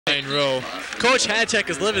Ryan Rowe. Coach Hadcheck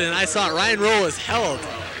is living, and I saw it. Ryan Rowe was held.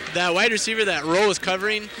 That wide receiver that Rowe was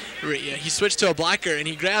covering, he switched to a blocker, and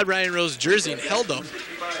he grabbed Ryan Rowe's jersey and held him.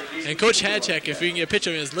 And Coach Hadcheck, if we can get a picture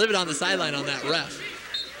of him, is livid on the sideline on that ref.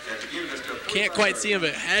 Can't quite see him,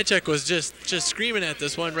 but Hadcheck was just screaming at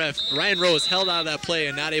this one ref. Ryan Rowe was held out of that play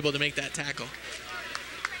and not able to make that tackle.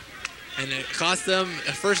 And it cost them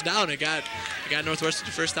a first down. It got Northwestern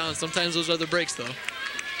a first down. Sometimes those are the breaks, though.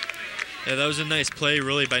 Yeah, that was a nice play,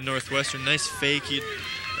 really, by Northwestern. Nice fake.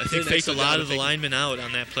 I think faked a lot of the linemen out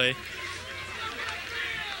on that play.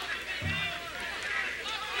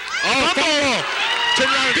 Oh, football! Turn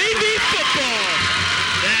around. BB football!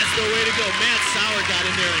 That's the way to go. Matt Sauer got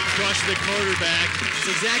in there and crushed the quarterback.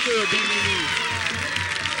 That's exactly what BB needs.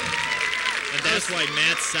 And that's why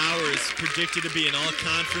Matt Sauer is predicted to be an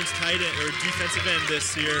all-conference tight end or defensive end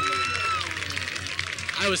this year.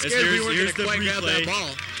 I was scared we weren't going to quite grab that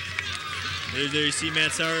ball. There you see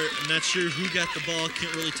Matt Sauer. I'm not sure who got the ball.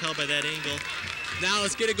 Can't really tell by that angle. Now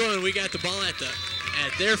let's get it going. We got the ball at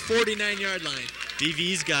their 49-yard line.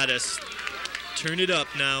 BV's got us. Turn it up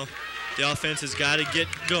now. The offense has got to get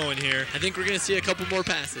going here. I think we're going to see a couple more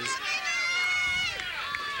passes.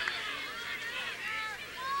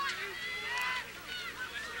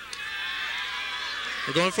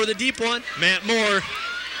 We're going for the deep one. Matt Moore.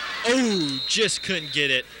 Oh, just couldn't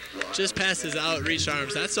get it. Just past his outreach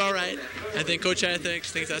arms. That's all right. I think Coach Hadcheck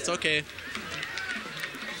thinks that's okay.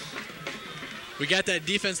 We got that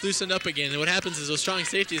defense loosened up again. And what happens is those strong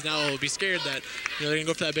safeties now will be scared that they're going to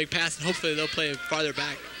go for that big pass, and hopefully they'll play farther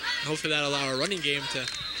back. And hopefully that'll allow our running game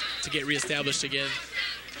to get reestablished again.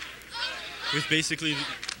 With basically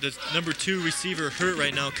the number 2 receiver hurt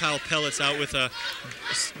right now, Kyle Pellet's out with a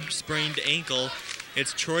sprained ankle.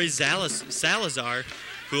 It's Troy Salazar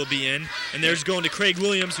who will be in. And there's going to Craig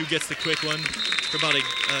Williams, who gets the quick one for about a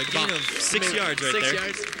gain of 6 yards right there. 6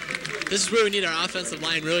 yards. This is where we need our offensive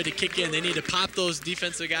line really to kick in. They need to pop those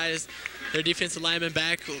defensive guys, their defensive linemen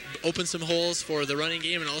back, open some holes for the running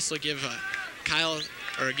game, and also give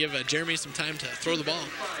Jeremy some time to throw the ball.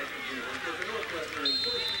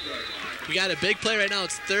 We got a big play right now.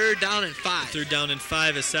 It's 3rd down and 5. 3rd down and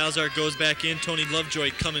 5 as Salazar goes back in. Tony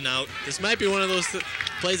Lovejoy coming out. This might be one of those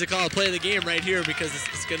plays that call a play of the game right here because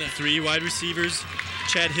it's going to... 3 wide receivers.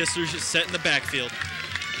 Chad Hissler's set in the backfield.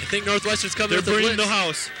 I think Northwestern's coming with the blitz. They're bringing the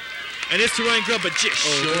house. And it's to Ryan Grubb, but just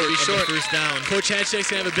short of the first down. Coach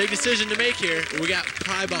Hadcheck's going to have a big decision to make here. We got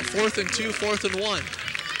probably about 4th and 2, 4th and 1.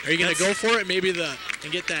 Are you going to go for it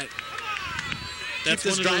and get that... keep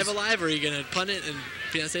this drive alive, or are you going to punt it and...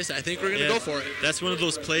 I think we're going to go for it. That's one of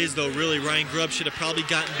those plays, though, really. Ryan Grubb should have probably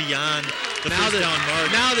gotten beyond the first down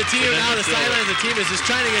mark. Now the sidelines, the team is just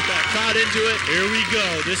trying to get that crowd into it. Here we go.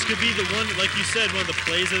 This could be the one, like you said, one of the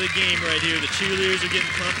plays of the game right here. The cheerleaders are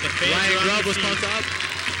getting pumped. The fans Ryan are Grubb was pumped up.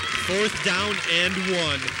 4th down and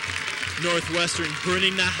 1. Northwestern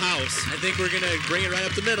burning the house. I think we're going to bring it right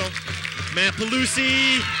up the middle. Matt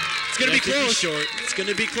Pelusi. It's going to be close. It's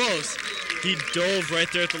going to be close. He dove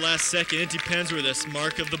right there at the last second. It depends where this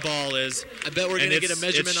mark of the ball is. I bet we're going to get a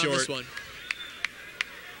measurement on this one.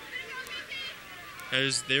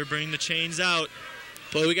 As they're bringing the chains out.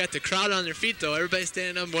 Boy, we got the crowd on their feet, though. Everybody's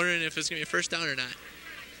standing up wondering if it's going to be a first down or not.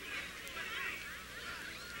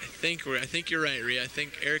 I think you're right, Rhea.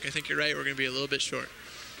 Eric, I think you're right. We're going to be a little bit short.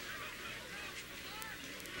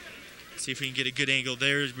 Let's see if we can get a good angle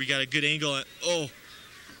there. We got a good angle.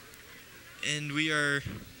 And we are...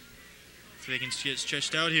 If they can get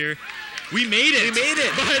stretched out here. We made it! We made it!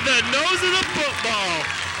 By the nose of the football!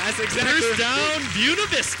 That's exactly... First down, Buena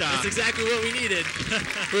Vista. That's exactly what we needed.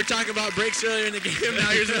 We were talking about breaks earlier in the game. Now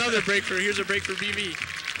here's a break for BV.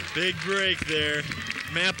 Big break there.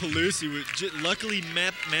 Matt Pelusi. Luckily,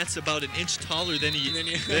 Matt's about an inch taller than he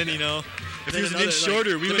If he was an inch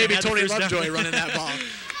shorter, we would have had Tony Lovejoy running that ball.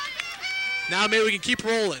 Now maybe we can keep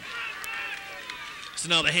rolling. So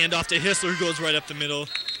now the handoff to Hissler, who goes right up the middle.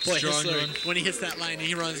 Boy, Hissler, when he hits that line,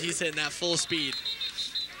 he's hitting that full speed.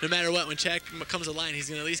 No matter what, when Chad comes to line, he's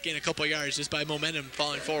going to at least gain a couple yards just by momentum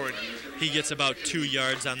falling forward. He gets about 2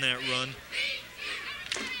 yards on that run.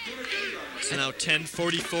 So now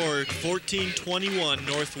 10:44, 14-21,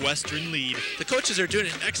 Northwestern lead. The coaches are doing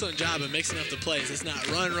an excellent job of mixing up the plays. It's not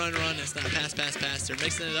run. It's not pass. They're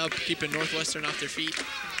mixing it up, keeping Northwestern off their feet.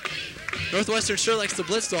 Northwestern sure likes to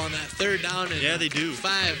blitz, though, on that 3rd down and they do.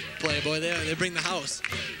 5 play. Boy, they bring the house.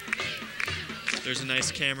 There's a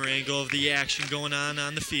nice camera angle of the action going on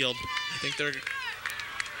the field. I think they're...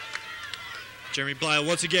 Jeremy Blyle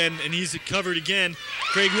once again, and he's covered again.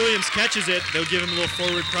 Craig Williams catches it. They'll give him a little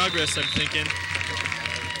forward progress, I'm thinking.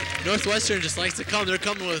 Northwestern just likes to come. They're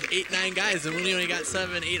coming with 8, 9 guys, and when you only got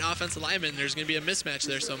 7, 8 offensive linemen, there's going to be a mismatch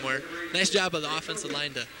there somewhere. Nice job of the offensive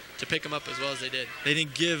line to pick them up as well as they did. They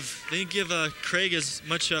didn't give Craig as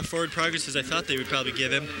much forward progress as I thought they would probably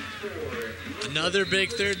give him. Another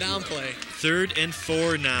big third down play. 3rd and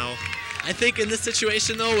 4 now. I think in this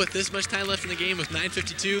situation, though, with this much time left in the game, with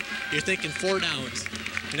 9:52, you're thinking 4 downs.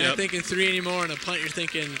 You're not thinking 3 anymore. On a punt, you're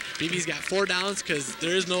thinking BB's got 4 downs because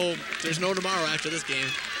there's no tomorrow after this game.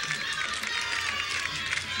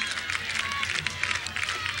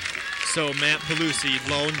 So Matt Pelusi,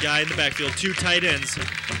 lone guy in the backfield, 2 tight ends.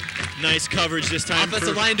 Nice coverage this time.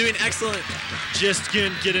 Offensive line doing excellent. Just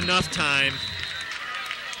couldn't get enough time.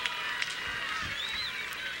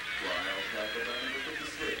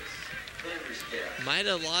 Might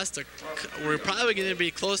have lost we're probably going to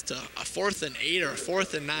be close to a 4th and 8 or a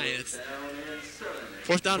 4th and 9. It's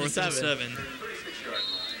 4th down and 7.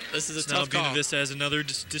 This is a tough call. Now Buena Vista has another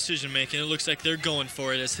decision making. It looks like they're going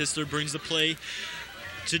for it as Histler brings the play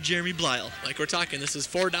to Jeremy Blyle. Like we're talking, this is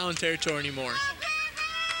 4 down territory anymore.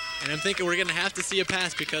 And I'm thinking we're going to have to see a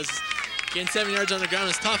pass because getting 7 yards on the ground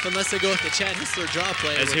is tough unless they go with the Chad Histler draw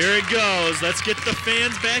play. As here it goes. Let's get the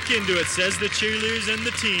fans back into it, says the cheerleaders and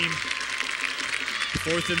the team.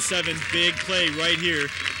 4th and 7, big play right here.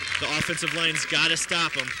 The offensive line's got to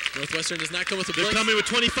stop them. Northwestern does not come with a blitz. They're coming with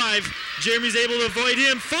 25. Jeremy's able to avoid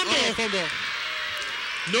him. Fumble! Oh,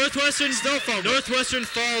 fumble. Northwestern still fumble. Northwestern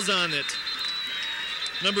falls on it.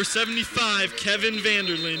 Number 75, Kevin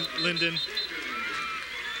Vanderlinden,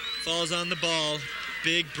 falls on the ball.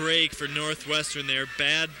 Big break for Northwestern there.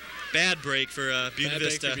 Bad break for Buena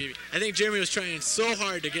Vista. I think Jeremy was trying so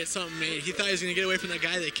hard to get something made. He thought he was going to get away from that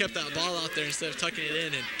guy. They kept that ball out there instead of tucking it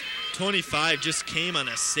in. And 25 just came on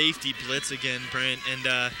a safety blitz again, Brent, and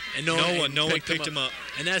no one picked him up.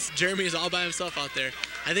 And that's Jeremy is all by himself out there.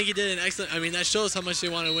 I think he did an excellent. I mean, that shows how much they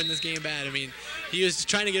want to win this game bad. I mean, he was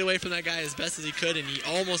trying to get away from that guy as best as he could, and he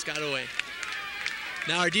almost got away.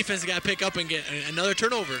 Now our defense has got to pick up and get another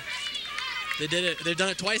turnover. They did it. They've done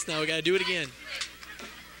it twice now. We got to do it again.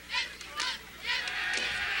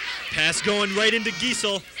 Pass going right into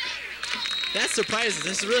Giesel. That surprises.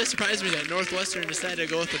 This really surprised me that Northwestern decided to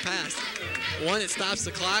go with the pass. 1, it stops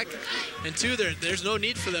the clock, and 2, there's no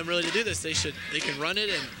need for them really to do this. They can run it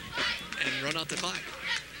and run out the clock.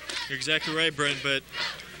 You're exactly right, Brent, but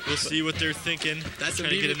we'll see what they're thinking. That's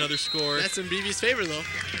trying to get another score. That's in BB's favor, though.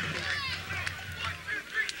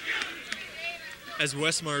 As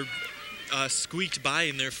Westmar squeaked by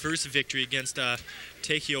in their first victory against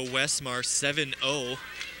Takeo Westmar 7-0.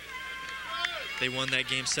 They won that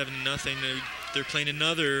game 7-0. They're playing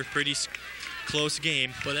another pretty close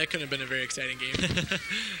game. Well, that couldn't have been a very exciting game.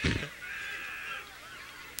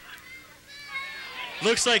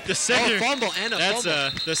 Looks like the center. Fumble and a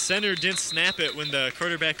fumble. The center didn't snap it when the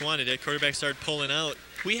quarterback wanted it. Quarterback started pulling out.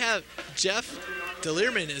 We have Jeff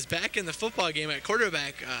Delierman is back in the football game at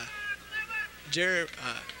quarterback.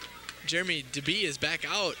 Jeremy DeBee is back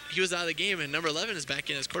out. He was out of the game, and number 11 is back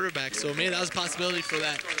in as quarterback. So maybe that was a possibility for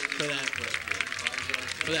that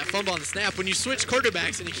fumble on the snap. When you switch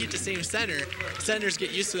quarterbacks and you keep the same center, centers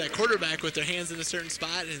get used to that quarterback with their hands in a certain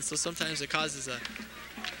spot, and so sometimes it causes a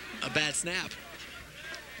bad snap.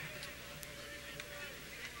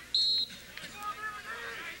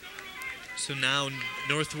 So now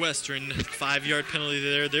Northwestern, 5-yard penalty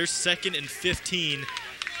there. They're 2nd and 15.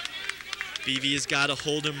 BV has got to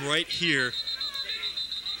hold him right here.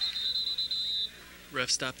 Ref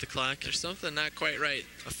stopped the clock. There's something not quite right.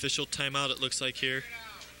 Official timeout, it looks like here.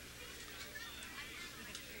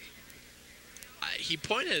 He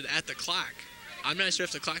pointed at the clock. I'm not sure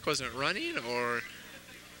if the clock wasn't running or...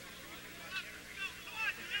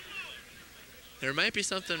 There might be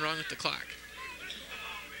something wrong with the clock.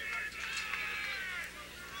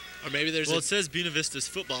 Or maybe there's it says Buena Vista's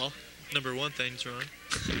football. Number 1 thing's wrong.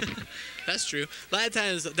 That's true. A lot of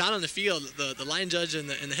times down on the field, the line judge and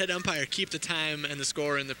the head umpire keep the time and the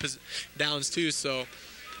score and the downs too. So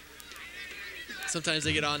sometimes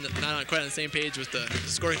they get not quite on the same page with the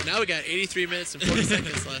scoring. Now we got 83 minutes and 40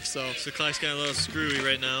 seconds left. So the clock's got a little screwy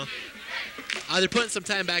right now. They're putting some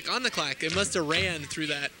time back on the clock. It must have ran through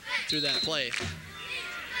that play.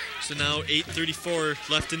 So now 8:34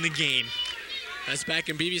 left in the game. That's back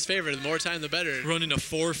in BB's favor. The more time, the better. Running a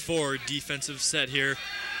 4-4 defensive set here.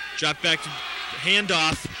 Drop back,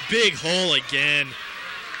 handoff, big hole again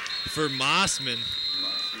for Mossman.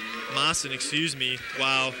 Mawson, excuse me.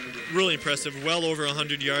 Wow, really impressive. Well over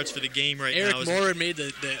 100 yards for the game right now. Eric Moore made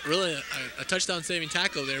really a touchdown-saving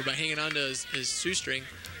tackle there by hanging on to his shoestring.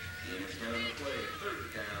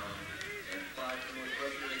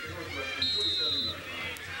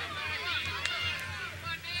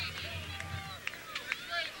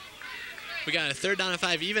 We got a 3rd down and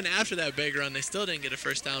 5. Even after that big run, they still didn't get a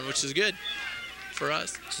first down, which is good for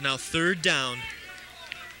us. So now 3rd down.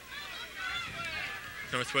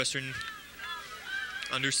 Northwestern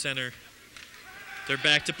under center. They're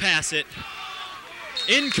back to pass it.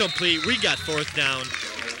 Incomplete. We got 4th down.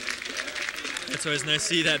 That's always nice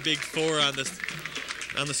to see that big 4 on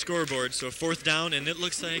the scoreboard. So 4th down, and it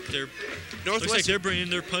looks like they're bringing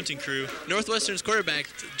their punting crew. Northwestern's quarterback,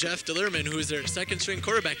 Jeff Dillerman, who's their 2nd-string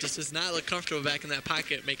quarterback, just does not look comfortable back in that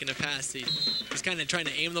pocket making a pass. He's kind of trying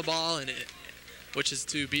to aim the ball, which is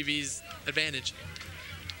to BV's advantage.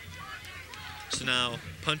 So now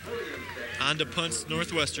on to punts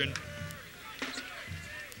Northwestern.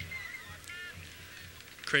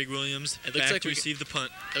 Craig Williams back to receive the punt.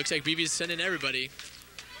 It looks like BV's sending everybody.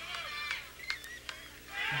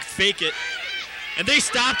 Fake it. And they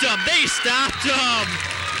stopped him. They stopped him.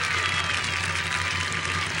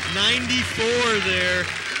 94 there.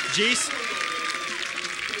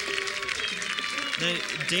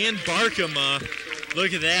 Dan Barkema.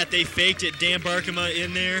 Look at that. They faked it. Dan Barkema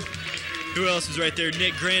in there. Who else was right there?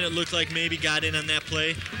 Nick Grant, it looked like maybe got in on that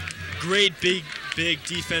play. Great big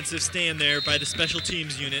defensive stand there by the special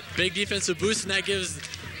teams unit. Big defensive boost, and that gives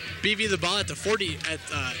BV the ball at the 40 at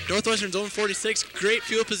Northwestern's own 46. Great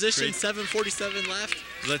field position. 7:47 left.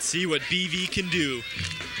 Let's see what BV can do.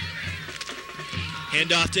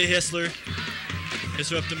 Hand off to Hissler.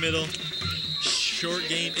 Hissler up the middle. Short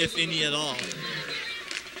gain, if any at all.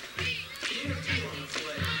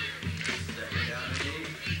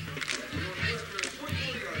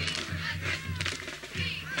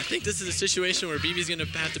 I think this is a situation where BV's going to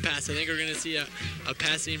have to pass. I think we're going to see a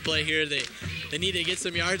passing play here. They need to get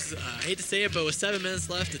some yards. I hate to say it, but with 7 minutes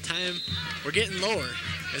left, the time, we're getting lower.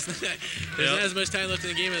 There's not as much time left in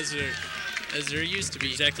the game as there used to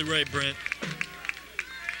be. Exactly right, Brent.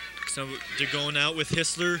 So they're going out with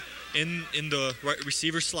Hissler in the right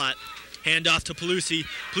receiver slot. Hand off to Pelusi.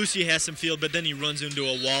 Pelusi has some field, but then he runs into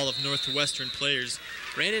a wall of Northwestern players.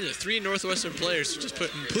 Ran into 3 Northwestern players.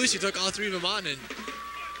 Pelusi took all 3 of them on, and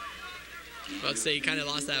let's say he kind of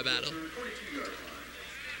lost that battle.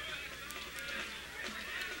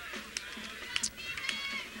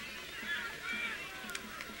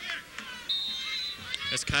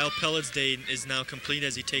 As Kyle Pellet's day is now complete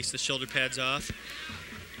as he takes the shoulder pads off.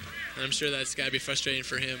 And I'm sure that's got to be frustrating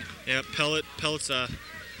for him. Yeah, Pellet's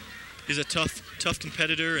he's a tough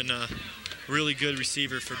competitor and a really good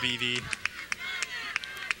receiver for BV.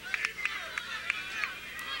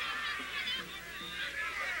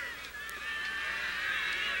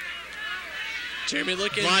 Jeremy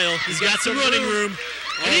looking. Lyle, he's got some running room.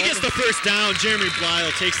 And he gets the first down. Jeremy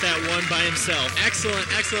Blyle takes that one by himself. Excellent.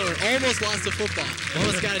 Almost lost the football.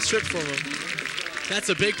 Almost got it stripped from him. That's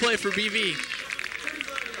a big play for BV.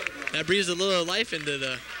 That breathes a little life into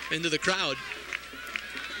the crowd.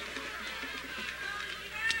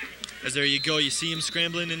 As there you go, you see him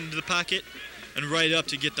scrambling into the pocket and right up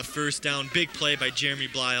to get the first down. Big play by Jeremy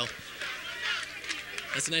Blyle.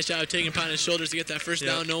 That's a nice job of taking upon his shoulders to get that first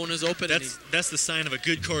down. No one was open. That's the sign of a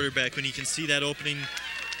good quarterback when he can see that opening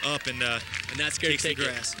up and not scared takes to take the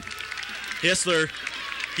grass. Hissler,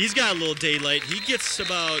 he's got a little daylight. He gets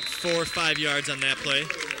about 4 or 5 yards on that play.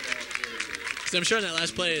 So I'm sure in that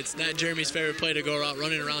last play, it's not Jeremy's favorite play to go out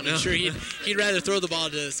running around. I'm sure he'd rather throw the ball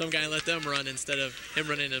to some guy and let them run instead of him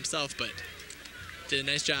running himself, but did a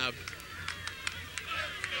nice job.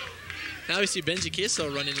 Now we see Benji Queso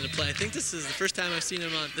running into play. I think this is the first time I've seen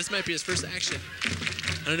him on. This might be his first action.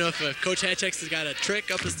 I don't know if Coach Hatchek's has got a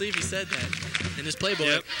trick up his sleeve. He said that in his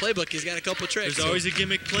playbook. He's got a couple tricks. There's always a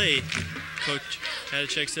gimmick play. Coach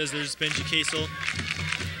Hatchek says there's Benji Queso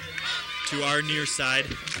to our near side.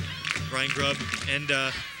 Ryan Grubb and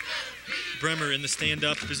Bremer in the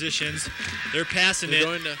stand-up positions. They're passing it.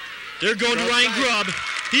 They're going to Ryan Grubb.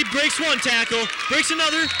 He breaks one tackle, breaks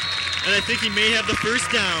another, and I think he may have the first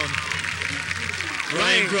down.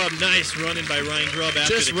 Ryan Grubb, nice running by Ryan Grubb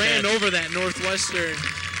after just the ran catch. over that Northwestern.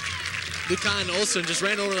 Lucan Olsen just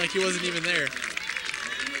ran over like he wasn't even there.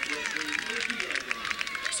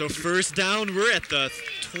 So first down, we're at the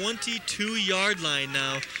 22-yard line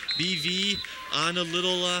now. BV on a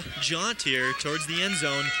little jaunt here towards the end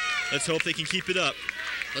zone. Let's hope they can keep it up.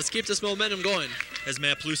 Let's keep this momentum going. As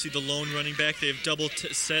Matt Pelusi, the lone running back, they have double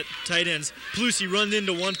set tight ends. Pelusi runs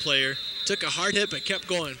into one player. Took a hard hit but kept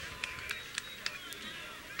going.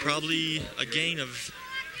 Probably a gain of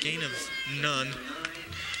none.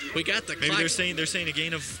 We got the clock. Maybe they're saying a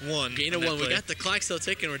gain of 1. Gain of 1. We got the clock still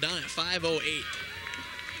ticking. We're down at 5:08.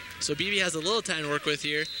 So BV has a little time to work with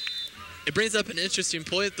here. It brings up an interesting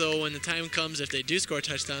point, though, when the time comes, if they do score a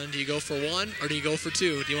touchdown, do you go for 1 or do you go for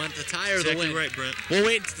 2? Do you want the tie or the win? Exactly right, Brent. We'll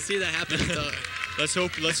wait to see that happen. Let's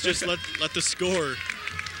hope. Let's just let the score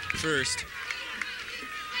first.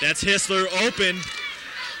 That's Hissler open,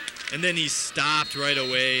 and then he stopped right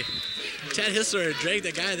away. Chad Hissler dragged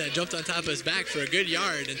the guy that jumped on top of his back for a good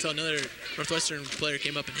yard until another Northwestern player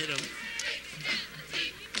came up and hit him.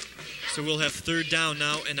 So we'll have 3rd down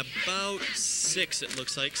now and about 6, it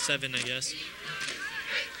looks like. 7, I guess.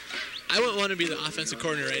 I wouldn't want to be the offensive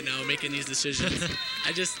coordinator right now making these decisions.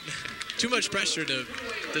 Too much pressure to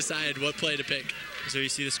decide what play to pick. So you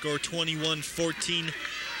see the score 21-14,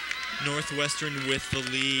 Northwestern with the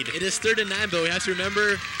lead. It is 3rd and 9, but we have to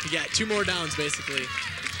remember you got 2 more downs basically.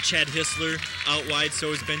 Chad Hissler out wide,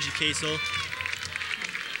 so is Benji Kasel.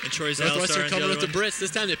 And Troy Salazar Northwestern on the coming other with the one. Brits.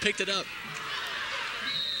 This time they picked it up.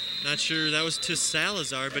 Not sure, that was to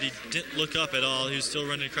Salazar, but he didn't look up at all. He was still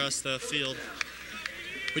running across the field.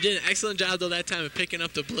 We did an excellent job though that time of picking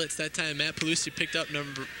up the blitz. That time Matt Pelusi picked up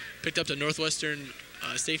the Northwestern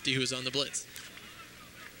safety who was on the blitz.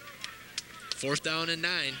 4th down and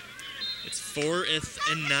 9. It's 4th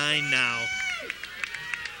and 9 now.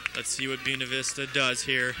 Let's see what Buena Vista does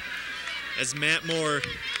here as Matt Moore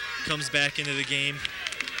comes back into the game.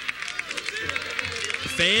 The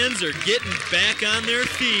fans are getting back on their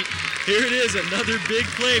feet. Here it is, another big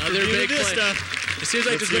play for Buena Vista. It seems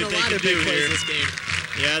like there's been a lot of big plays this game.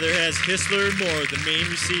 Yeah, there has Hissler and Moore, the main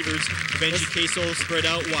receivers. Benji Kasel spread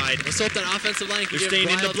out wide. Let's hope that offensive line can They're staying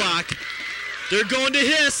in the block. They're going to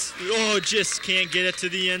Hiss. Oh, just can't get it to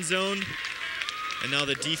the end zone. And now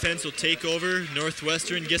the defense will take over.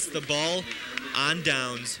 Northwestern gets the ball on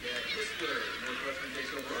downs.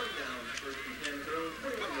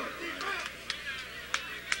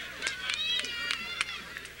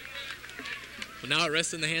 Well, now it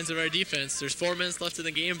rests in the hands of our defense. There's 4 minutes left in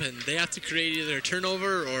the game, and they have to create either a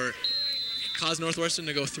turnover or cause Northwestern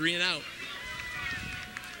to go 3 and out.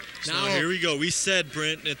 So now here we go. We said,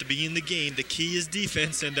 Brent, at the beginning of the game, the key is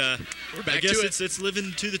defense, and we're back I guess to it. It's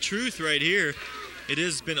living to the truth right here. It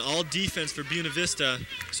has been all defense for Buena Vista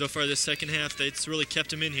so far this second half. It's really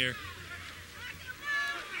kept them in here.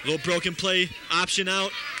 Little broken play, option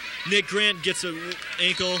out. Nick Grant gets an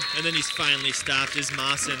ankle, and then he's finally stopped. Is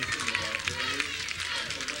Mawson.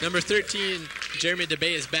 Number 13, Jeremy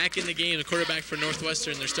DeBay is back in the game, the quarterback for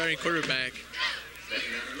Northwestern, their starting quarterback.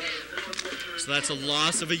 So that's a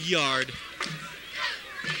loss of a yard.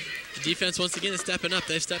 The defense once again is stepping up.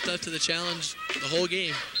 They've stepped up to the challenge the whole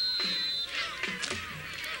game.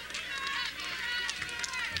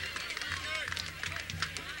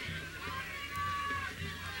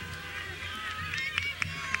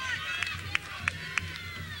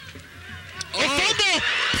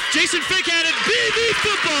 Jason Fick had it. BV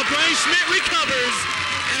football. Brian Schmidt recovers.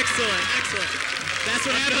 Excellent, excellent. That's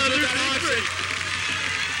what happens with that option.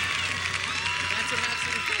 That's what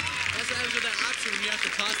happens with that option when you have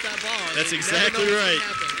to toss that ball. That's exactly right.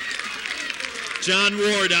 John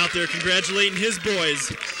Ward out there congratulating his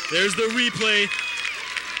boys. There's the replay.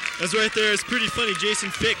 That's right there. It's pretty funny.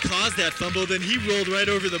 Jason Fick caused that fumble, then he rolled right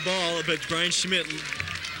over the ball, but Brian Schmidt,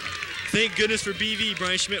 thank goodness for BV,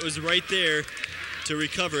 Brian Schmidt was right there to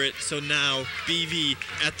recover it. So now BV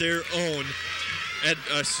at their own, at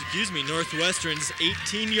Northwestern's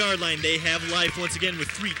 18-yard line. They have life once again with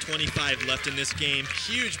 3:25 left in this game.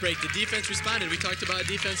 Huge break. The defense responded. We talked about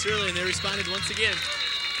defense earlier, and they responded once again.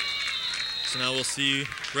 So now we'll see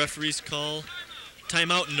referees call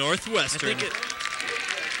timeout Northwestern.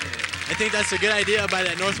 I think that's a good idea by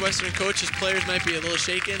that Northwestern coach. His players might be a little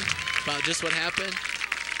shaken about just what happened.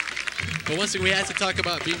 But once again, we have to talk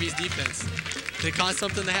about BV's defense. They caused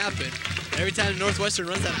something to happen. Every time Northwestern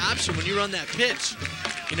runs that option, when you run that pitch,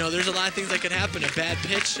 you know, there's a lot of things that could happen. A bad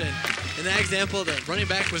pitch, and in that example, the running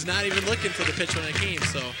back was not even looking for the pitch when it came,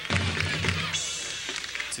 so.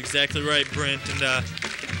 That's exactly right, Brent, and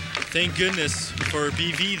thank goodness for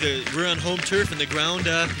BV. We're on home turf, and the ground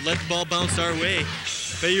let the ball bounce our way.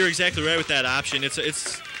 But you're exactly right with that option. It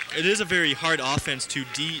is a very hard offense to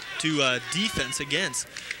defense against.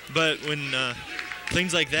 But when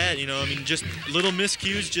things like that, you know, I mean, just little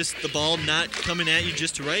miscues, just the ball not coming at you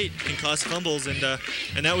just right can cause fumbles, and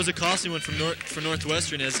that was a costly one for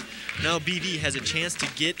Northwestern, as now BV has a chance to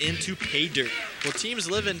get into pay dirt. Well, teams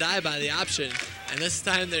live and die by the option, and this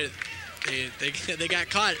time they got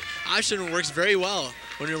caught. Option works very well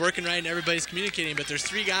when you're working right and everybody's communicating, but there's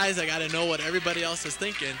 3 guys that got to know what everybody else is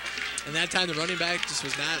thinking, and that time the running back just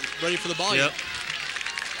was not ready for the ball yet.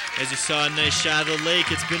 As you saw, a nice shot of the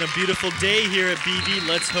lake. It's been a beautiful day here at BV.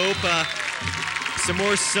 Let's hope Some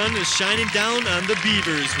more sun is shining down on the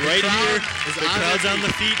Beavers right here. The crowd's on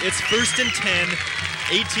the feet. It's 1st and 10.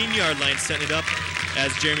 18-yard line setting it up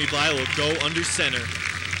as Jeremy Bly will go under center.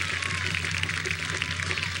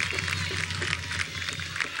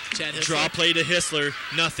 Draw play to Hissler.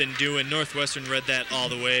 Nothing doing. Northwestern read that all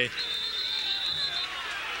the way.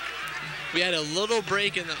 We had a little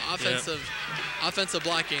break in the offensive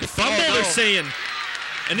blocking. Fumble, they're saying.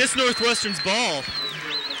 And it's Northwestern's ball.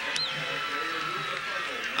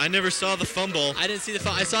 I never saw the fumble. I didn't see the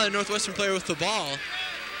fumble. I saw the Northwestern player with the ball.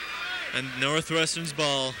 And Northwestern's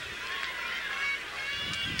ball.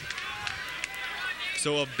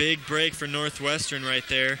 So a big break for Northwestern right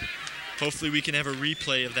there. Hopefully we can have a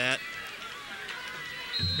replay of that.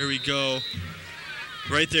 Here we go.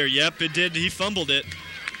 Right there. Yep, it did. He fumbled it.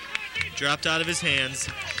 Dropped out of his hands.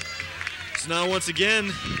 So now once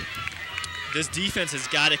again, this defense has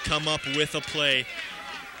got to come up with a play.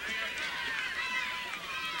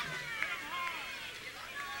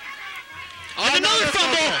 And another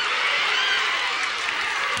fumble!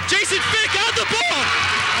 Jason Fick on the ball!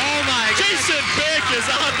 Oh my God. Jason Fick is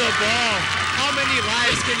on the ball. How many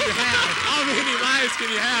lives can you have? How many lives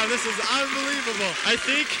can you have? This is unbelievable. I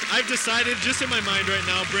think I've decided just in my mind right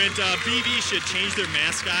now, Brent, BV should change their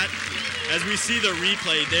mascot. As we see the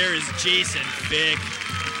replay, there is Jason Fick.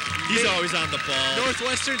 He's always on the ball.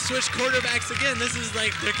 Northwestern switched quarterbacks again. This is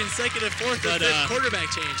like their consecutive fourth or fifth quarterback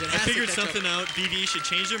change. I figured something out. BV should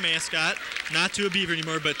change their mascot, not to a beaver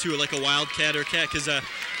anymore, but to like a wildcat or cat, because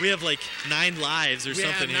we have like 9 lives or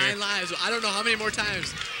something here. We have 9 lives. I don't know how many more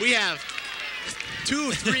times. We have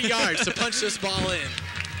 2-3 yards to punch this ball in.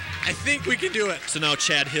 I think we can do it. So now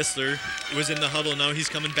Chad Hissler was in the huddle. Now he's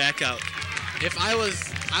coming back out. If I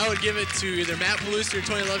would give it to either Matt Pelusi or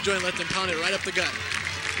Tony Lovejoy and let them pound it right up the gut.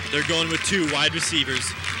 They're going with 2 wide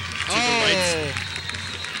receivers.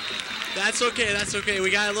 That's okay. That's okay.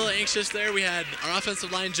 We got a little anxious there. We had our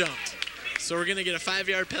offensive line jumped. So we're going to get a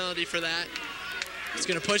 5-yard penalty for that. It's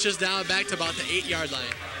going to push us down back to about the 8-yard line.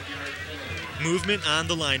 Movement on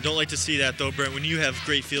the line. Don't like to see that, though, Brent. When you have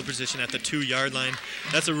great field position at the 2-yard line,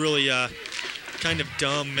 that's a really kind of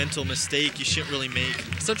dumb mental mistake you shouldn't really make.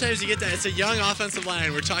 Sometimes you get that. It's a young offensive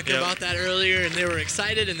line. We're talking about that earlier, and they were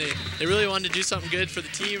excited, and they really wanted to do something good for the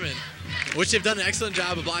team, and which they've done an excellent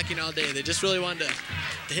job of blocking all day. They just really wanted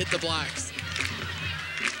to hit the blocks.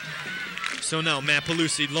 So now Matt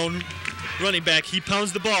Pelusi, lone running back, he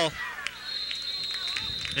pounds the ball,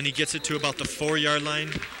 and he gets it to about the 4-yard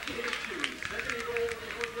line.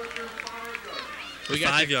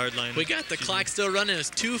 5-yard line. We got the clock still running.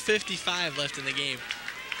 There's 2:55 left in the game.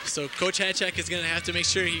 So Coach Hatchak is going to have to make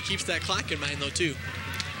sure he keeps that clock in mind, though, too.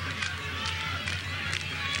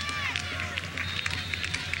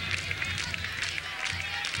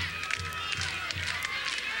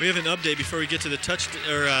 We have an update before we get to the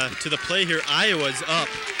to the play here. Iowa's up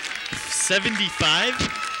 75.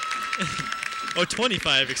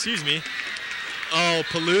 25, excuse me. Oh,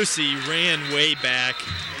 Pelusi ran way back.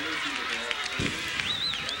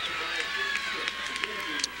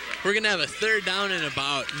 We're going to have a 3rd down and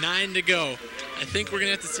about 9 to go. I think we're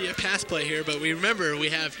going to have to see a pass play here, but we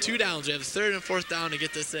have 2 downs. We have a 3rd and 4th down to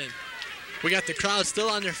get this in. We got the crowd still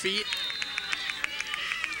on their feet.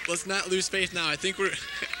 Let's not lose faith now. I think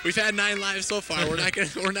we've had 9 lives so far. We're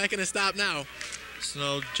not gonna stop now.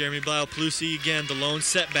 So Jeremy Blau, Pelusi again, the lone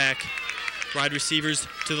setback. Wide receivers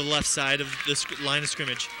to the left side of this line of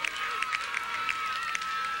scrimmage.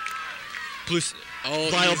 Pelusi,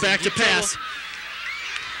 Blau back to pass.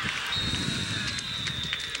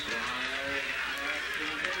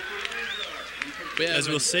 As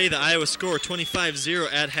we'll say, the Iowa score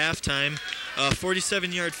 25-0 at halftime. A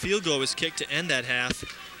 47-yard field goal was kicked to end that half.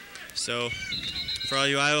 So, for all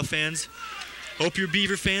you Iowa fans, hope your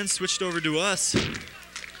Beaver fans switched over to us,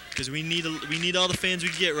 because we need all the fans we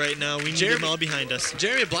can get right now. We need them all behind us.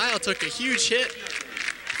 Jeremy Blau took a huge hit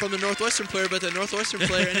from the Northwestern player, but the Northwestern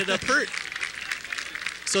player ended up hurt.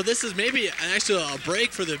 So this is maybe actually a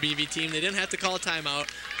break for the BV team. They didn't have to call a timeout,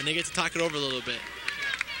 and they get to talk it over a little bit.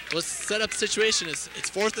 Let's set up the situation. It's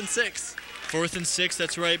 4th and 6. 4th and 6,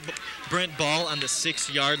 that's right. Brent ball on the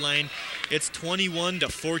 6-yard line. It's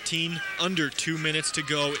 21-14, under 2 minutes to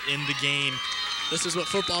go in the game. This is what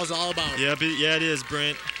football's all about. Yeah, it is,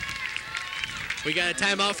 Brent. We got a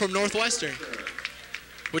timeout from Northwestern,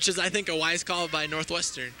 which is, I think, a wise call by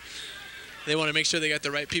Northwestern. They want to make sure they got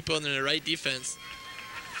the right people and the right defense.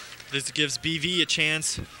 This gives BV a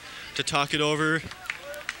chance to talk it over.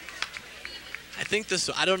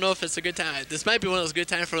 I don't know if it's a good time. This might be one of those good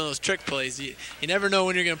times for one of those trick plays. You never know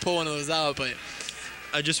when you're going to pull one of those out, but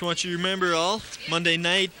I just want you to remember all, Monday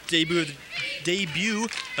night, debut of debut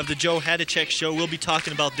of the Joe Hadachek Show. We'll be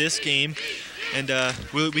talking about this game, and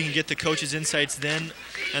we can get the coach's insights then,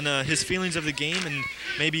 and his feelings of the game, and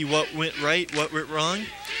maybe what went right, what went wrong.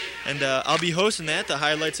 And I'll be hosting that, the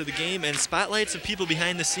highlights of the game, and spotlights of people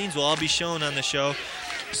behind the scenes will all be shown on the show.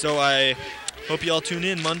 So I hope you all tune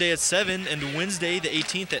in Monday at 7, and Wednesday the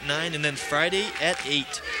 18th at 9, and then Friday at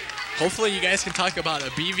 8. Hopefully you guys can talk about a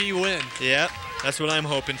BV win. Yeah, that's what I'm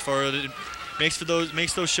hoping for. It makes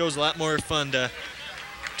those shows a lot more fun to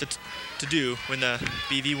do when the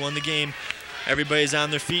BV won the game. Everybody's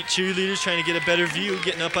on their feet, cheerleaders trying to get a better view,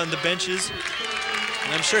 getting up on the benches.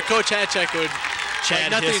 And I'm sure Coach Hatchek would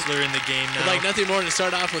Chad Hissler in the game now. Would like nothing more than to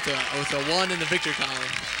start off with a 1 in the victory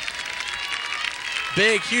column.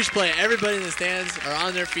 Big, huge play. Everybody in the stands are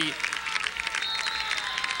on their feet.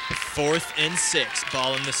 4th and 6,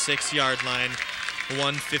 ball in the 6-yard line.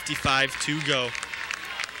 1:55 to go.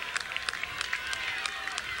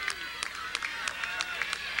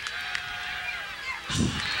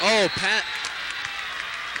 Oh, Pat.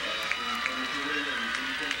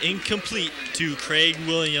 Incomplete to Craig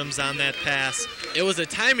Williams on that pass. It was a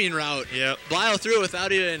timing route. Yep. Blyle threw it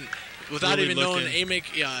without even Really knowing looking.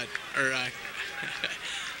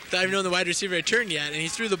 Without even knowing the wide receiver had turned yet, and he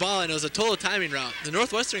threw the ball, and it was a total timing route. The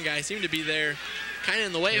Northwestern guy seemed to be there, kind of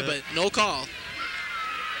in the way, Yep. but no call.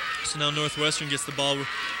 So now Northwestern gets the ball,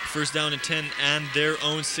 1st down and 10 on their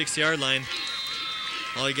own 6-yard line.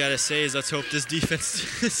 All you gotta say is let's hope this defense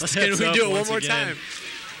steps Can we up do it one once more again. time?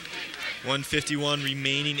 1:51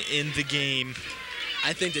 remaining in the game.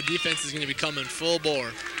 I think the defense is going to be coming full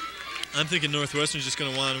bore. I'm thinking Northwestern's just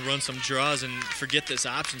going to want to run some draws and forget this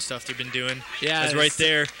option stuff they've been doing. Yeah, it's right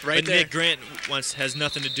there. right but there. Nick Grant has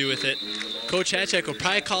nothing to do with it. Coach Hatchek will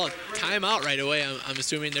probably call a timeout right away, I'm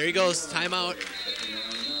assuming. There he goes, timeout.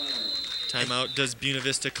 Timeout. Does Buena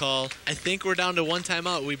Vista call? I think we're down to 1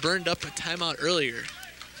 timeout. We burned up a timeout earlier.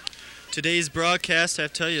 Today's broadcast, I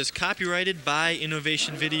have to tell you, is copyrighted by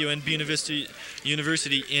Innovation Video and Buena Vista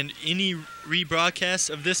University, and any rebroadcast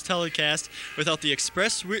of this telecast without the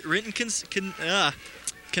express written consent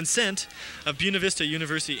of Buena Vista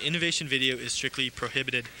University Innovation Video is strictly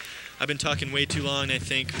prohibited. I've been talking way too long, I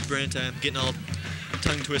think, Brent. I'm getting all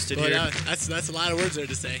tongue-twisted Well, here. that's a lot of words there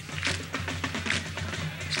to say.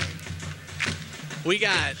 We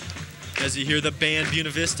got As you hear the band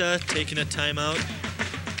Buena Vista taking a timeout.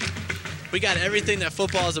 everything that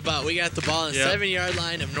football is about. We got the ball on the 7-yard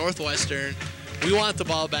line of Northwestern. We want the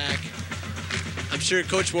ball back. I'm sure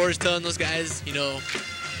Coach Ward is telling those guys,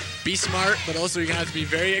 be smart, but also you're going to have to be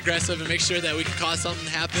very aggressive and make sure that we can cause something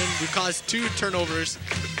to happen. We've caused 2 turnovers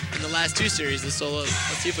in the last 2 series, so let's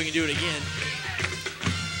see if we can do it again.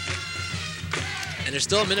 And there's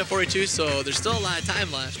still a minute 42, so there's still a lot of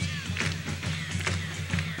time left.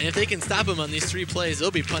 And if they can stop them on these 3 plays,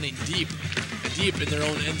 they'll be punting deep in their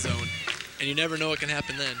own end zone. And you never know what can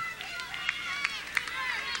happen then.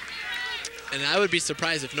 And I would be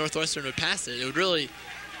surprised if Northwestern would pass it. It would really...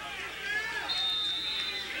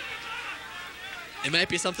 It might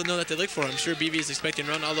be something, though, that they look for. I'm sure BV is expecting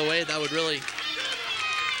run all the way. That would really...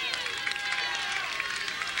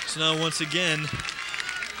 So now, once again,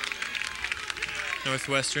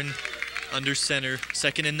 Northwestern under center,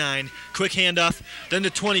 2nd and 9. Quick handoff, then to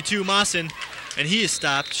 22, Mawson, and he is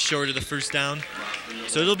stopped short of the 1st down.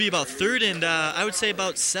 So it'll be about 3rd and, I would say,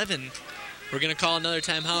 about 7. We're going to call another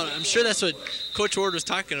timeout. I'm sure that's what Coach Ward was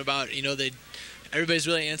talking about. Everybody's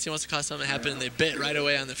really antsy, wants to cause something to happen, and they bit right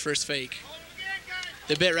away on the first fake.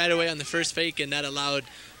 And that allowed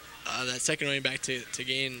that second running back to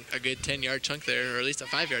gain a good 10-yard chunk there, or at least a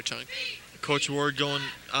 5-yard chunk. Coach Ward going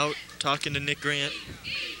out, talking to Nick Grant,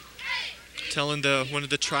 telling one of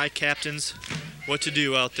the tri-captains what to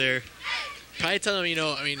do out there. Probably tell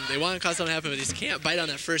them, they want to cause something to happen, but they just can't bite on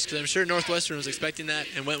that first, because I'm sure Northwestern was expecting that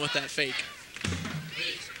and went with that fake.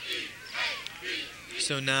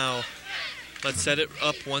 So now, let's set it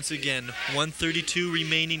up once again. 1:32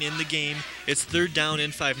 remaining in the game. It's 3rd down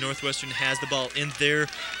and 5. Northwestern has the ball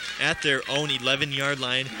at their own 11-yard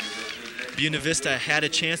line. Buena Vista had a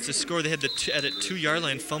chance to score. They had at a 2-yard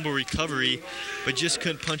line fumble recovery, but just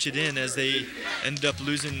couldn't punch it in as they ended up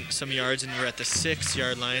losing some yards and were at the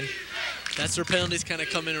 6-yard line. That's where penalties kind of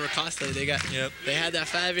come in and were costly. They had that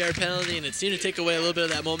 5-yard penalty, and it seemed to take away a little bit of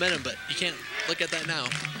that momentum, but you can't look at that now.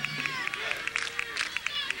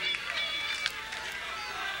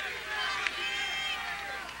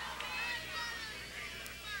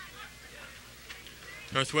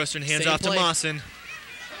 Northwestern hands Same off play. to Mawson.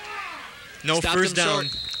 No Stopped first them down.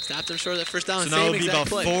 short. Stopped them short of that first down. So now Same it'll be exact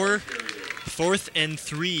about play. 4th and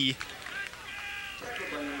 3.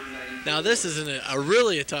 Now this isn't a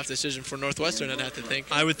really tough decision for Northwestern, I'd have to think.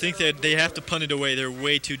 I would think that they have to punt it away. They're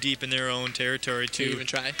way too deep in their own territory To even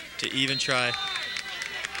try. To even try.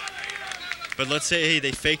 But let's say, hey,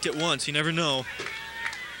 they faked it once. You never know.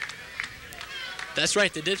 That's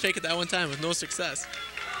right. They did fake it that one time with no success.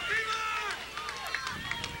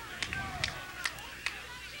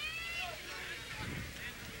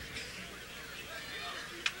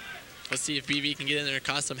 Let's see if BV can get in there and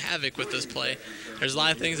cause some havoc with this play. There's a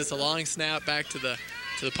lot of things. It's a long snap back to the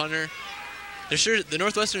punter. The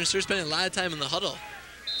Northwestern is sure spending a lot of time in the huddle.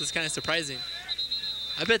 This is kind of surprising.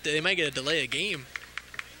 I bet they might get a delay of game.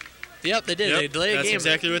 Yep, they did. Yep, they delayed a game. That's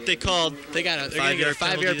exactly what they called. They're going to get a 5-yard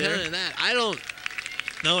penalty in that.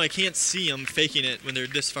 No, I can't see them faking it when they're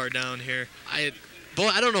this far down here. I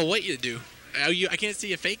don't know what you do. I can't see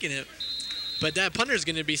you faking it. But that punter's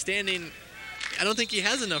going to be standing. I don't think he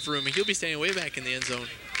has enough room. He'll be standing way back in the end zone.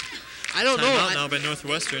 I don't know. Out now by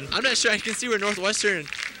Northwestern. I'm not sure. I can see where Northwestern.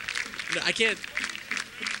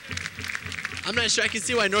 I'm not sure. I can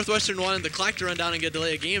see why Northwestern wanted the clock to run down and get a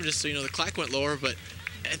delay of game, just so the clock went lower. But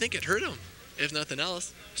I think it hurt them, if nothing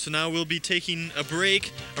else. So now we'll be taking a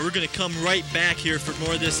break, and we're going to come right back here for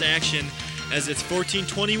more of this action as it's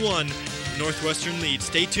 14-21, Northwestern lead.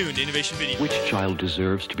 Stay tuned, Innovation Video. Which child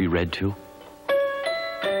deserves to be read to?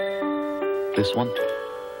 This one?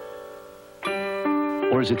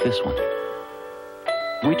 Or is it this one?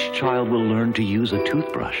 Which child will learn to use a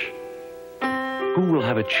toothbrush? Who will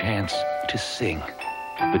have a chance to sing?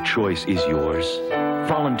 The choice is yours.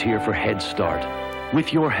 Volunteer for Head Start.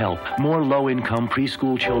 With your help, more low-income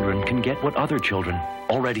preschool children can get what other children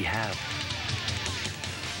already have.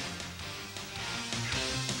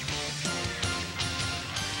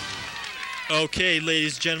 Okay,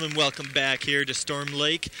 ladies and gentlemen, welcome back here to Storm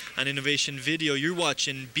Lake on Innovation Video. You're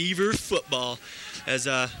watching Beaver football as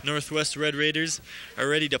Northwest Red Raiders are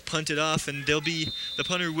ready to punt it off, and the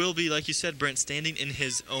punter will be, like you said, Brent, standing in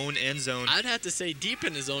his own end zone. I'd have to say deep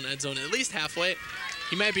in his own end zone, at least halfway.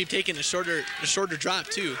 He might be taking a shorter drop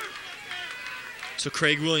too. So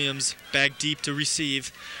Craig Williams back deep to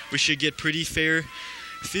receive. We should get pretty fair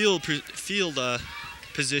field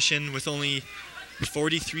position with only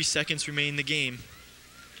 43 seconds remaining in the game.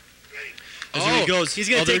 As there he goes. He's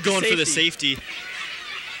gonna they're going for the safety.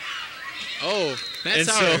 Oh, Matt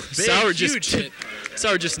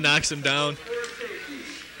Sauer just knocks him down.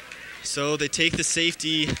 So they take the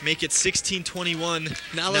safety, make it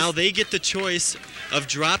 16-21. Now they get the choice of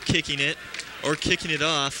drop kicking it or kicking it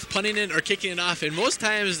off. Punting it or kicking it off. And most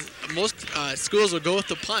times, most schools will go with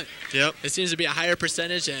the punt. Yep. It seems to be a higher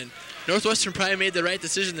percentage, and Northwestern probably made the right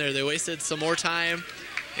decision there. They wasted some more time.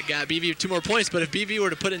 It got BV 2 more points, but if BV were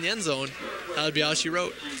to put in the end zone, that would be all she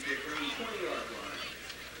wrote.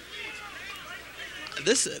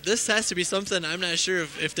 This has to be something I'm not sure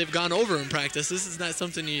if they've gone over in practice. This is not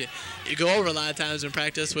something you go over a lot of times in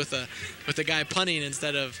practice with a guy punting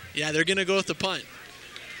instead of, they're going to go with the punt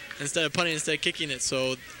instead of punting, instead of kicking it.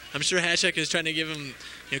 So I'm sure Hatchek is trying to give him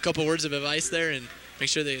a couple words of advice there and make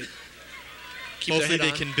sure they keep Hopefully their they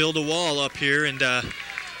head can build a wall up here and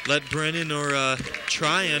let Brennan or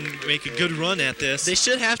Tryon make a good run at this. They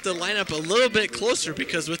should have to line up a little bit closer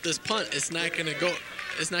because with this punt, it's not going to go.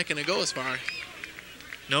 It's not going to go as far.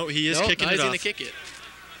 No, he is kicking it off. He's going to kick it.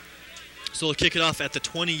 So they'll kick it off at the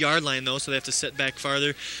 20-yard line, though, so they have to set back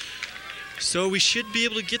farther. So we should be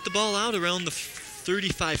able to get the ball out around the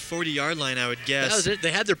 35, 40-yard line, I would guess. That was it.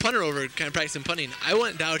 They had their punter over kind of practicing punting. I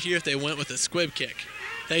wouldn't doubt here if they went with a squib kick.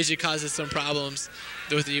 That usually causes some problems.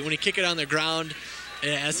 When you kick it on the ground,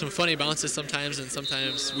 it has some funny bounces sometimes, and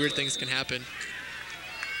sometimes weird things can happen.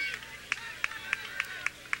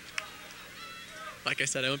 Like I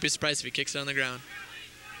said, I wouldn't be surprised if he kicks it on the ground.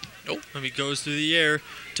 Nope. He goes through the air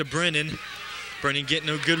to Brennan. Brennan getting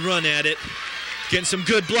a good run at it. Getting some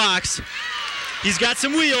good blocks. He's got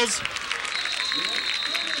some wheels.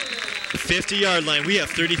 50-yard line. We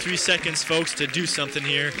have 33 seconds, folks, to do something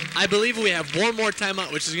here. I believe we have one more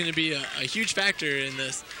timeout, which is going to be a huge factor in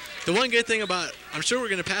this. The one good thing about, I'm sure we're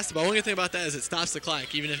going to pass the ball. One good thing about that is it stops the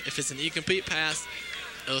clock. Even if it's an incomplete pass,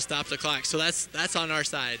 it'll stop the clock. So that's on our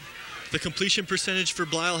side. The completion percentage for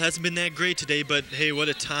Blyle hasn't been that great today, but hey, what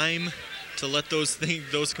a time to let those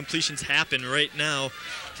completions happen right now.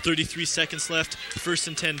 33 seconds left, 1st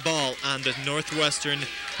and 10 ball on the Northwestern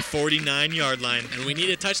 49-yard line. And we need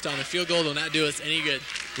a touchdown. A field goal will not do us any good.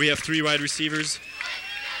 We have 3 wide receivers.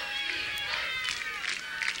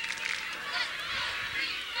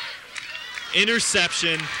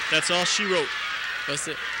 Interception. That's all she wrote. That's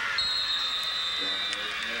it.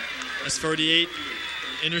 That's 48.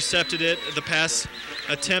 Intercepted it. The pass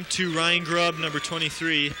attempt to Ryan Grubb, number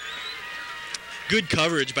 23. good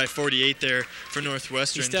coverage by 48 there for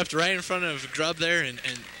Northwestern. He stepped right in front of Grubb there and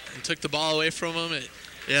took the ball away from him.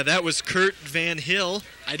 Yeah, that was Kurt Van Hill.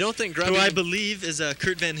 I don't think Grubb, who I believe is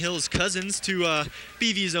Kurt Van Hill's cousins to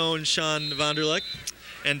BV's own Sean Vonderluck,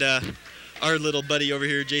 and our little buddy over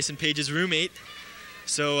here, Jason Page's roommate.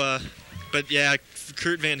 So, but yeah,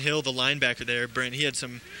 Kurt Van Hill, the linebacker there, Brent, he had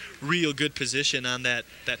some real good position on that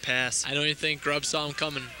pass. I don't even think Grubb saw him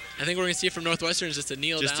coming. I think we're going to see from Northwestern is just a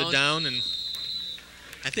kneel down. Just a down, and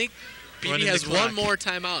I think BV has one more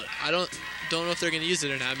timeout. I don't know if they're going to use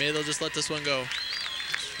it or not. Maybe they'll just let this one go.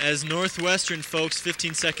 As Northwestern, folks,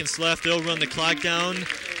 15 seconds left. They'll run the clock down.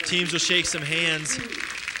 Teams will shake some hands.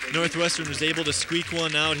 Northwestern was able to squeak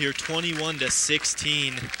one out here,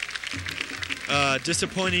 21-16.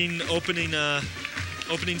 Disappointing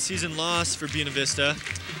opening season loss for Buena Vista.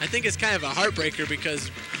 I think it's kind of a heartbreaker because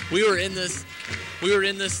we were in this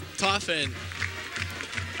tough, and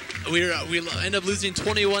we ended up losing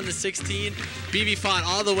 21-16. BV fought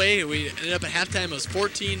all the way. We ended up at halftime. It was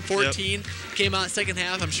 14-14. Yep. Came out second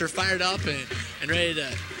half, I'm sure, fired up and ready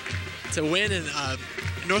to win. And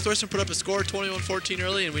Northwestern put up a score, 21-14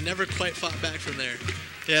 early, and we never quite fought back from there.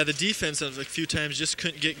 Yeah, the defense a few times just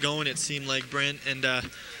couldn't get going, it seemed like, Brent, and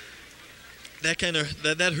that kind of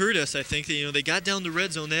that hurt us. I think that, they got down the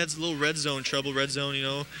red zone. They had a little red zone trouble. Red zone,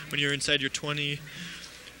 when you're inside your 20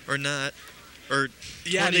 or not, or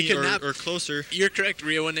 20 they could not, or closer. You're correct,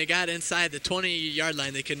 Rio. When they got inside the 20-yard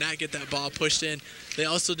line, they could not get that ball pushed in. They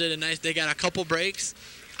also did they got a couple breaks.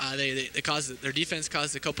 They caused their defense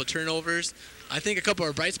caused a couple turnovers. I think a couple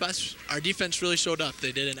of bright spots. Our defense really showed up.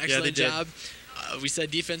 They did an excellent job. We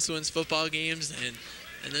said defense wins football games, and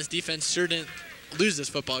this defense sure didn't lose this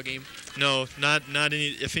football game. No, not any.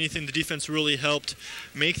 If anything, the defense really helped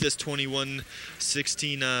make this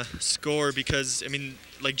 21-16 score because,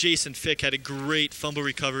 like Jason Fick had a great fumble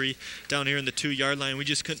recovery down here in the 2-yard line. We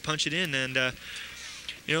just couldn't punch it in, and a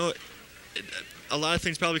lot of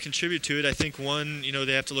things probably contribute to it. I think one,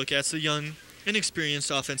 they have to look at the young,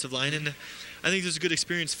 inexperienced offensive line, and I think there's a good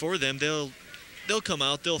experience for them. They'll come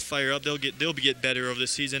out, they'll fire up, they'll get better over the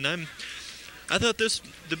season. I thought the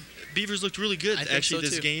Beavers looked really good actually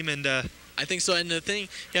this game, and I think so. And the thing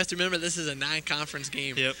you have to remember, this is a non-conference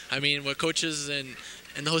game. Yep. What coaches and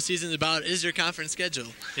the whole season is about is your conference schedule.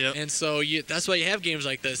 Yep. And so that's why you have games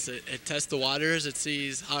like this. It tests the waters. It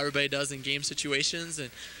sees how everybody does in game situations,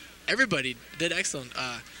 and everybody did excellent.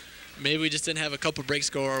 Maybe we just didn't have a couple breaks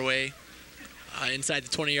go our way inside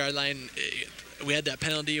the 20-yard line. We had that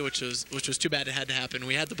penalty, which was too bad it had to happen.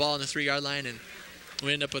 We had the ball on the 3-yard line, and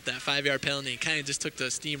we ended up with that 5-yard penalty. It kind of just took the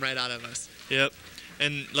steam right out of us. Yep.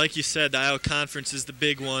 And like you said, the Iowa Conference is the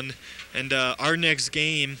big one. And our next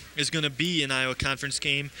game is going to be an Iowa Conference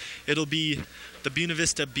game. It'll be the Buena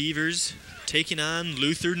Vista Beavers taking on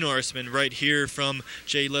Luther Norseman right here from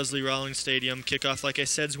J. Leslie Rawlings Stadium. Kickoff, like I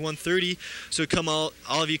said, is 1:30. So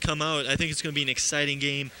all of you come out. I think it's going to be an exciting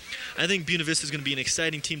game. I think Buena Vista is going to be an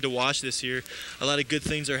exciting team to watch this year. A lot of good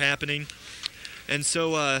things are happening. And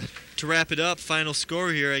so to wrap it up, final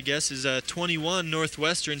score here, I guess, is 21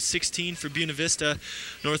 Northwestern, 16 for Buena Vista.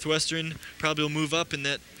 Northwestern probably will move up in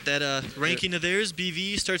that ranking of theirs.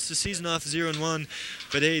 BV starts the season off 0-1.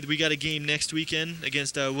 But, hey, we got a game next weekend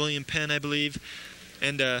against William Penn, I believe.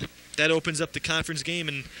 And that opens up the conference game.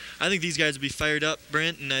 And I think these guys will be fired up,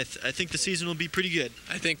 Brent, and I think the season will be pretty good.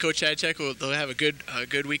 I think Coach Hadchek will have a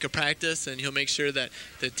good week of practice, and he'll make sure that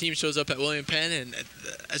the team shows up at William Penn, and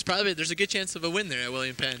there's a good chance of a win there at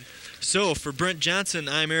William Penn. So for Brent Johnson,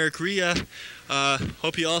 I'm Eric Ria.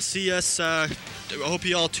 Hope you all see us. Hope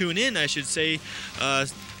you all tune in, I should say.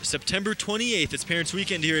 September 28th, it's Parents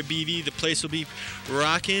Weekend here at BV. The place will be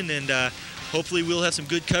rocking, and hopefully we'll have some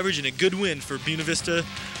good coverage and a good win for Buena Vista,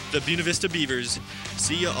 the Buena Vista Beavers.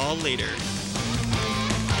 See you all later.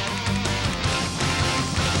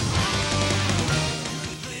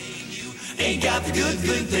 Ain't got the good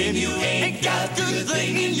thing, you ain't got the good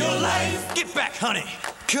thing in your life. Get back, honey.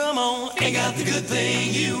 Come on, ain't got the good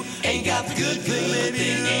thing, you ain't got the good thing,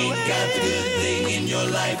 ain't got the good thing in your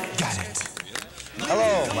life. Got it.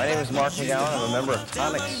 Hello, my name is Mark McGowan. I'm a member of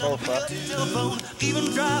Tonic Sofa.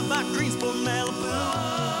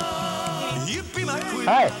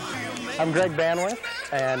 Hi, I'm Greg Banwick,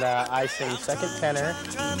 and I sing second tenor.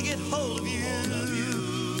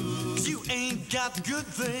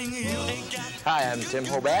 Hi, I'm Tim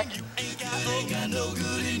Hoback.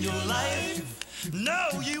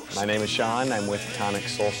 My name is Sean. I'm with Tonic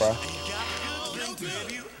Sofa.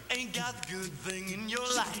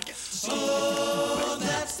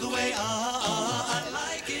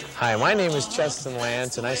 Hi, my name is Cheston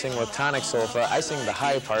Lance, and I sing with Tonic Sofa. I sing the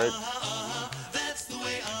high part.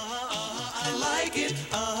 like it.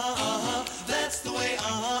 That's the way,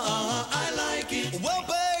 I like it. Well,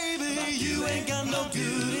 baby, you ain't got no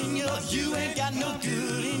good in you. You ain't got no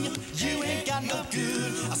good in you. You ain't got no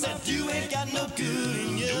good. I said you ain't got no good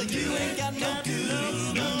in you. You ain't got no good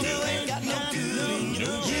in you. You ain't got no good in you.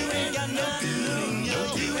 You ain't got no good in you.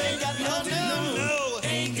 You ain't got no,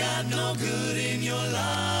 ain't got no good in your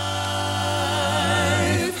life.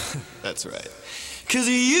 That's right. 'Cause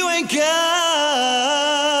you ain't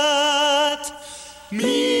got